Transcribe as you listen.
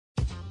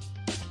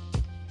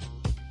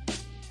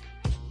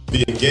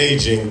be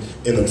engaging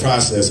in the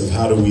process of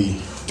how do we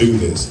do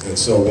this. And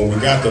so when we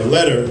got the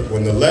letter,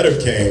 when the letter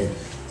came,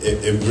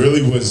 it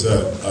really was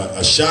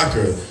a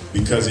shocker,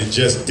 because it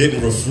just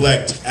didn't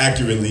reflect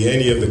accurately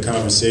any of the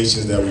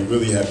conversations that we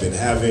really have been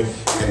having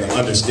and the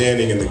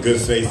understanding and the good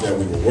faith that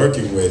we were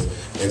working with.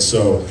 And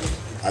so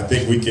I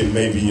think we can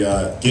maybe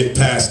get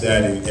past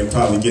that and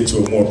probably get to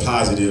a more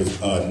positive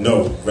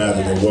note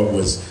rather than what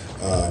was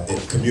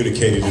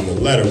communicated in the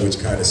letter, which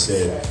kind of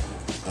said,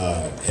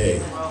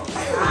 hey.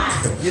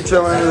 Get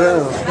your hands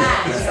down.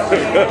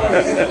 Yeah,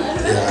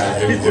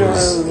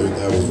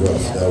 that was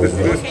rough. That was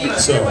rough.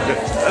 So,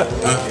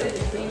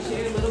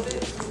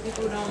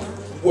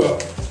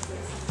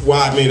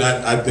 well, I mean,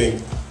 I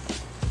think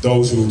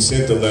those who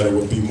sent the letter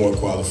would be more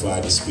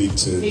qualified to speak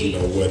to, you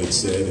know, what it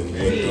said and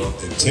what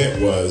the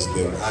intent was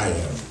than I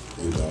am,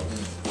 you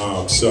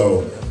know.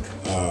 So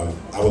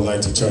I would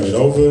like to turn it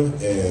over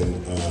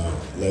and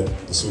let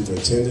the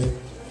superintendent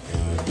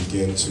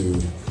begin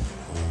to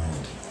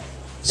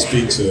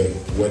speak to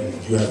what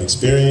you have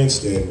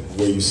experienced and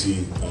where you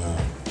see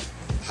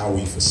how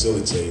we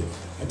facilitate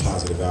a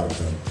positive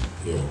outcome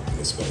here in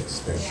this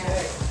space. Thank you.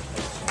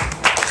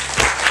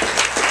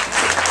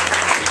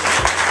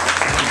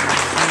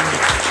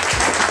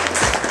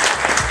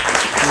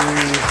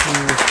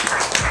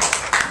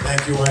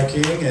 Thank you,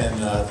 Joaquin,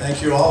 and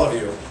thank you, all of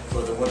you,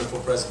 for the wonderful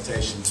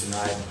presentation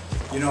tonight.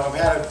 You know, I've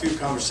had a couple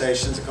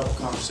conversations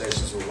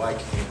with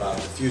Joaquin about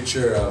the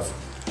future of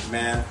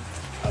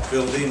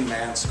building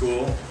Man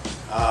School.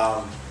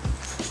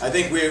 I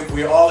think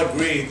we all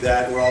agreed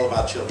that we're all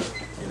about children.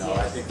 You know,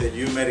 I think that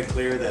you made it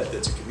clear that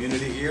it's a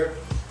community here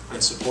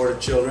in support of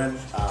children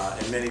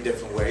in many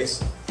different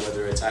ways,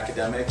 whether it's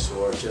academics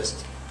or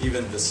just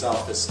even the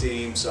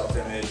self-esteem,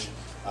 self-image,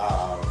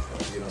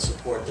 you know,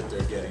 support that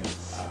they're getting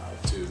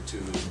to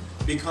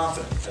be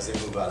confident as they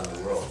move out in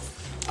the world.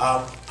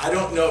 I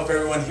don't know if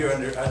everyone here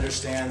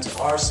understands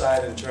our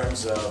side in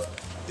terms of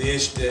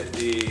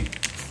the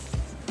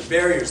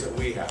barriers that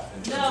we have.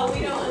 No,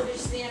 we don't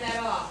understand at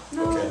all.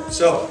 Okay,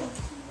 so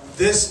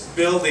this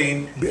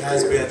building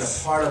has been a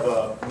part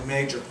of a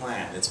major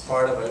plan. It's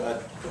part of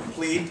a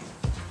complete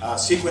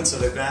sequence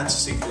of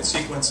events, a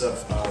sequence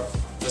of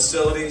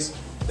facilities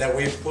that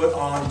we've put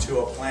onto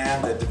a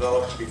plan that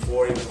developed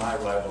before even my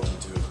arrival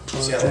into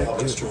Seattle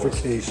Public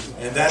Schools.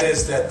 And that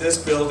is that this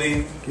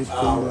building,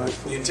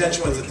 the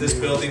intention was that this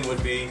building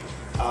would be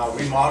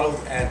remodeled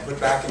and put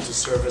back into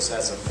service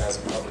as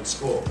a public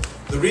school.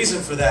 The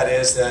reason for that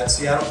is that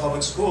Seattle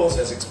Public Schools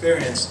has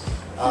experienced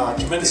a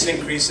tremendous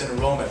increase in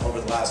enrollment over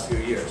the last few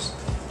years.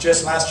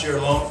 Just last year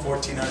alone,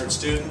 1,400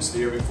 students. The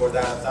year before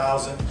that,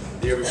 1,000.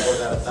 The year before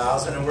that,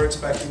 1,000. And we're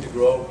expecting to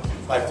grow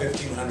by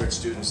 1,500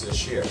 students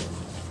this year.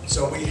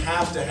 So we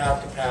have to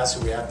have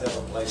capacity. We have to have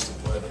a place to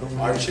put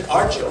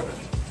our children.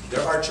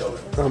 They're our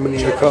children. How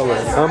many are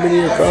colored? How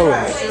many are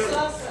colored?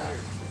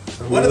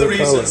 One of the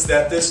reasons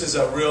that this is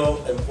a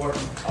real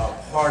important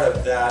part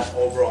of that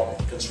overall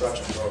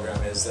construction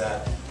program is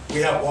that we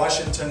have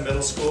Washington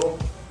Middle School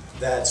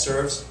that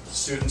serves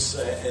students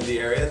in the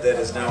area that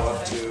is now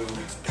up to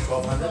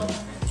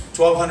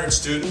 1,200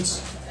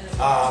 students,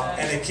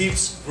 and it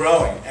keeps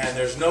growing. And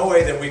there's no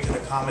way that we can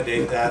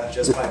accommodate that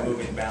just by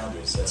moving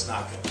boundaries. That's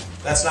not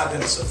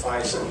going to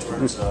suffice in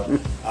terms of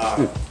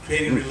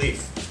creating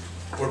relief.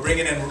 We're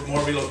bringing in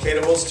more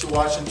relocatables to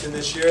Washington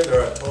this year.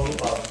 There are a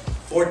total of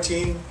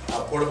 14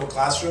 portable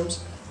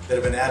classrooms that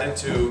have been added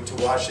to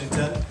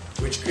Washington,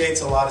 which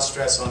creates a lot of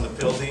stress on the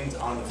building,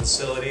 on the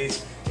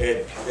facilities.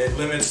 It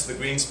limits the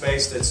green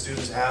space that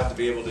students have to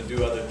be able to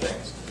do other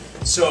things.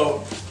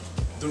 So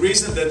the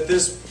reason that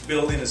this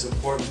building is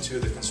important to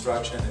the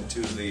construction and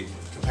to the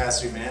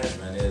capacity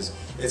management is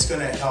it's going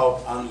to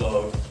help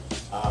unload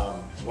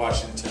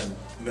Washington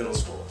Middle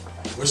School.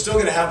 We're still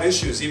going to have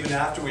issues even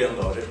after we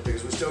unload it,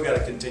 because we've still got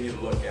to continue to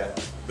look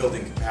at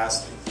building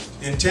capacity.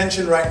 The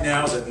intention right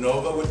now is that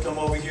Nova would come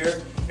over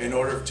here in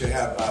order to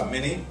have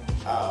Mini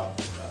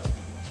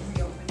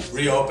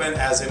reopen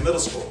as a middle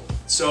school.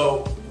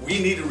 So we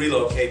need to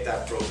relocate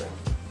that program.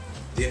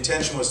 The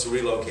intention was to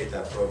relocate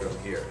that program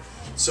here.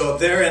 So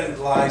therein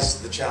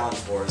lies the challenge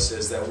for us,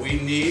 is that we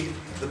need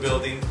the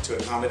building to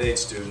accommodate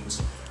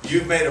students.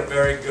 You've made a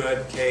very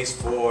good case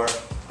for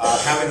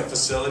having a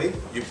facility.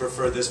 You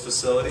prefer this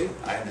facility.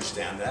 I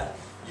understand that.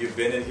 You've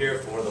been in here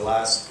for the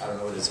last, I don't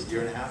know, what is it,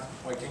 year and a half,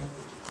 Joaquin?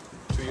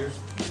 2 years?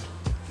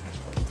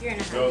 Year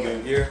and a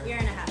half. Year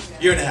and a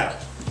half. Year and a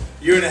half.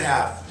 Year and a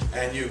half.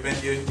 And you've been,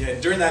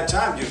 during that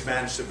time, you've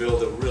managed to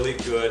build a really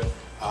good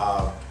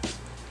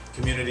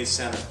community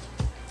center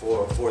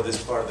for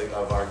this part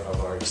of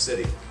our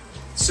city.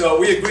 So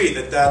we agree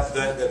that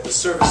the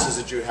services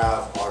that you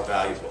have are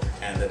valuable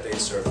and that they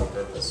serve a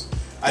purpose.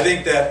 I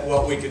think that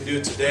what we could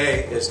do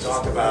today is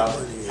talk about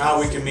how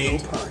we can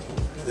meet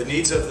the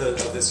needs of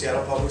the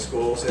Seattle Public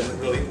Schools and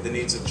really the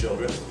needs of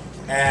children,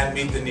 and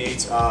meet the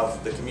needs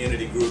of the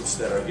community groups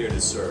that are here to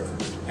serve.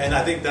 And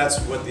I think that's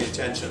what the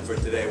intention for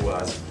today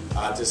was,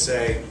 to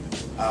say,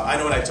 I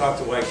know when I talked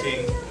to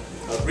Joaquin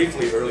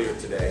briefly earlier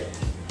today,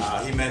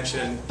 he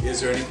mentioned, is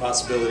there any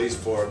possibilities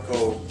for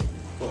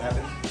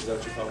cohabiting? Is that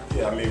what you call it?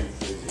 Yeah, I mean,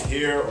 is it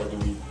here or do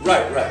we?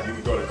 Right. You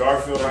can go to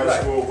Garfield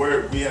High School.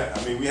 Where we have?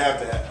 I mean, we have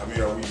to have. I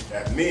mean, are we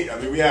at me? I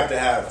mean, we have to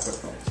have.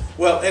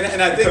 Well,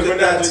 and I think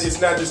because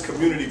it's not just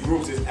community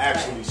groups; it's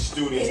actually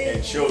students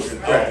and children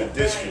of the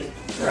district.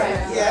 Right.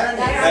 Yeah.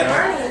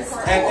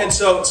 And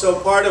so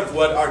part of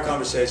what our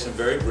conversation,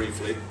 very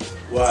briefly,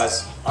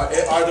 was: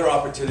 are there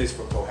opportunities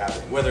for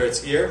cohabiting? Whether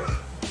it's here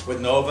with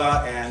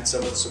Nova and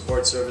some of the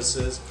support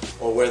services,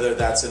 or whether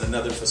that's in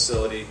another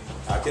facility,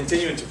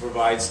 continuing to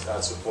provide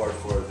support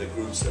for the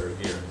groups that are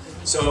here.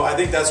 So I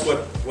think that's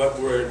what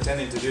we're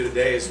intending to do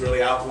today, is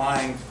really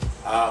outline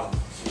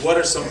what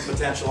are some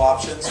potential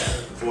options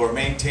for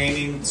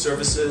maintaining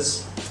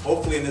services,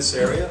 hopefully in this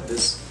area,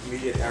 this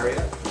immediate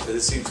area.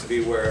 This seems to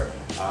be where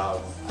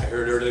I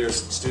heard earlier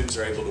students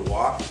are able to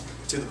walk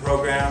to the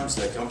programs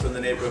that come from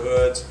the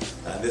neighborhoods,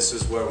 and this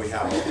is where we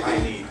have a high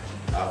need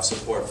of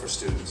support for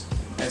students.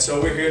 And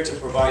so we're here to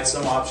provide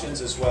some options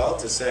as well,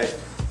 to say,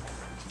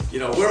 you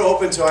know, we're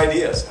open to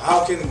ideas.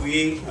 How can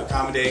we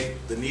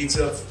accommodate the needs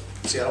of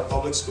Seattle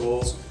Public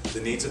Schools, the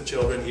needs of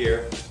children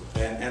here,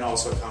 and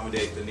also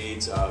accommodate the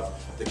needs of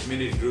the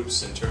community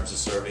groups in terms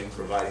of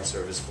providing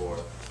service for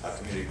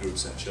community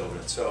groups and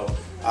children. So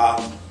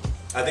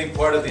I think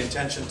part of the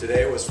intention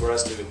today was for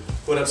us to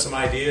put up some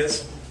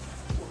ideas.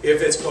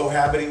 If it's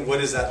cohabiting,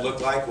 what does that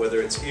look like,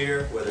 whether it's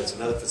here, whether it's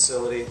another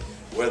facility,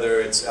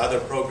 whether it's other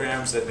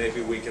programs that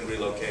maybe we can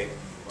relocate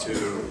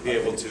to be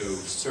able to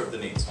serve the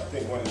needs. I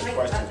think one of the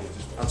questions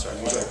one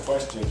of the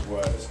questions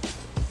was,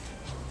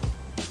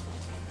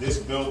 this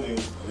building,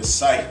 this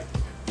site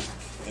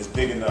is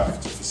big enough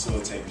to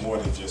facilitate more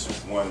than just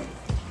one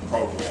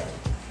program.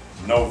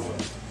 Nova,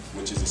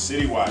 which is a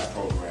citywide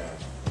program,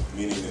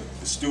 meaning that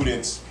the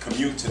students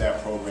commute to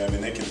that program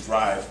and they can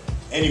drive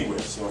anywhere.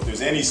 So if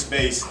there's any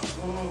space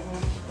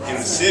in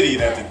the city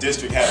that the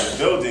district has a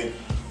building,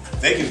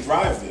 they can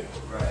drive there.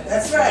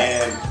 That's right.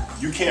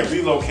 And you can't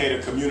relocate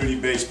a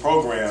community-based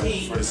program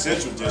for the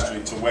Central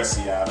District to West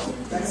Seattle,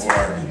 or,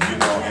 you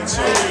know, and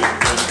so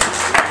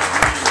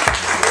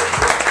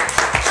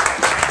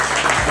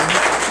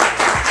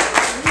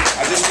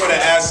I just want to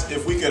ask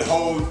if we could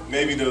hold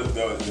maybe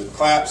the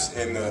claps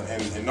and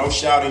no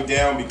shouting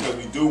down, because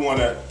we do want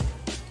to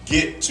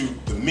get to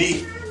the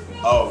meat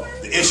of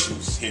the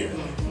issues here,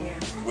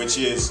 which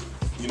is,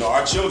 you know,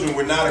 our children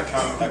were not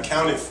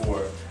accounted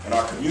for, and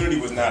our community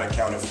was not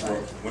accounted for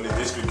when the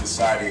district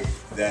decided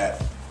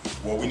that,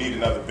 well, we need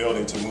another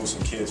building to move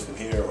some kids from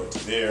here or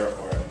to there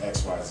or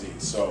X, Y, Z.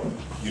 So,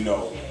 you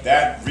know,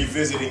 that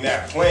revisiting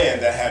that plan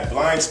that had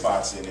blind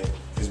spots in it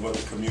is what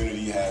the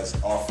community has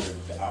offered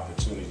the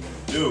opportunity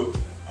to do.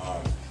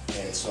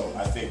 And so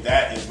I think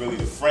that is really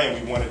the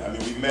frame we wanted. I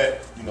mean, we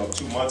met, you know,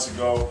 2 months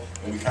ago,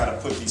 and we kind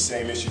of put these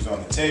same issues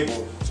on the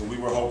table. So we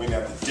were hoping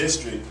that the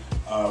district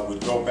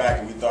would go back,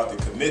 and we thought the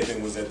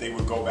commitment was that they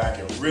would go back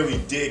and really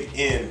dig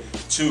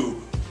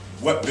into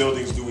what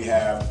buildings do we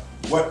have,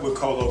 what would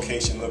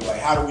co-location look like,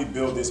 how do we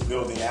build this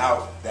building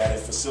out that it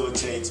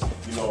facilitates,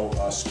 you know,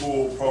 a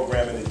school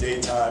program in the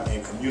daytime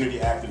and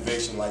community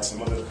activation like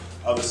some of the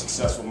other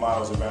successful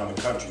models around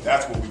the country.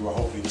 That's what we were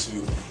hoping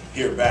to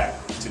hear back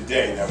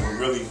today, that we're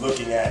really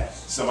looking at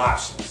some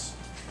options,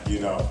 you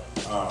know.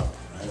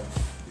 Right?